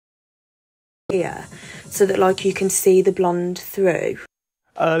here so that like you can see the blonde through.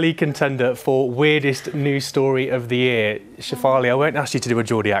 Early contender for weirdest news story of the year. Shefali, I won't ask you to do a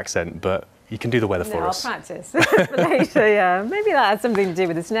Geordie accent, but you can do the weather for us. I'll practice for later, yeah. Maybe that has something to do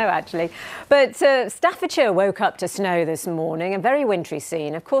with the snow, actually. But Staffordshire woke up to snow this morning, a very wintry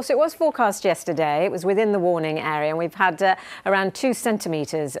scene. Of course, it was forecast yesterday. It was within the warning area, and we've had around 2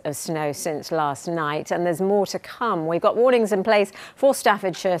 centimetres of snow since last night, and there's more to come. We've got warnings in place for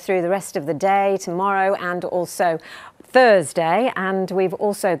Staffordshire through the rest of the day, tomorrow, and also Thursday, and we've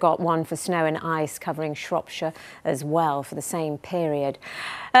also got one for snow and ice covering Shropshire as well for the same period.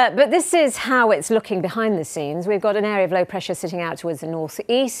 But this is how it's looking behind the scenes. We've got an area of low pressure sitting out towards the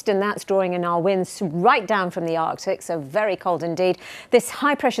northeast, and that's drawing in our winds right down from the Arctic, so very cold indeed. This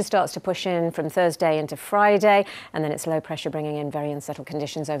high pressure starts to push in from Thursday into Friday, and then it's low pressure bringing in very unsettled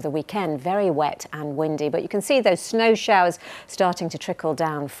conditions over the weekend, very wet and windy. But you can see those snow showers starting to trickle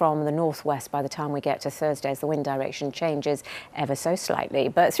down from the northwest by the time we get to Thursday as the wind direction changes ever so slightly.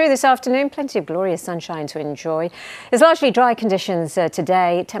 But through this afternoon, plenty of glorious sunshine to enjoy. There's largely dry conditions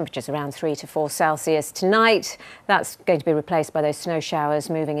today, temperatures around 3 to 4 Celsius. Tonight, that's going to be replaced by those snow showers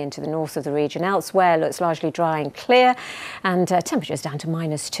moving into the north of the region. Elsewhere, looks largely dry and clear, and temperatures down to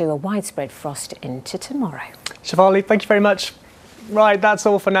 -2, a widespread frost into tomorrow. Shefali, thank you very much. Right, that's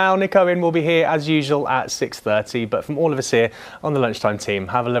all for now. Nick Owen will be here as usual at 6:30, but from all of us here on the Lunchtime team,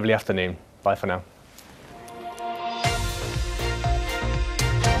 have a lovely afternoon. Bye for now.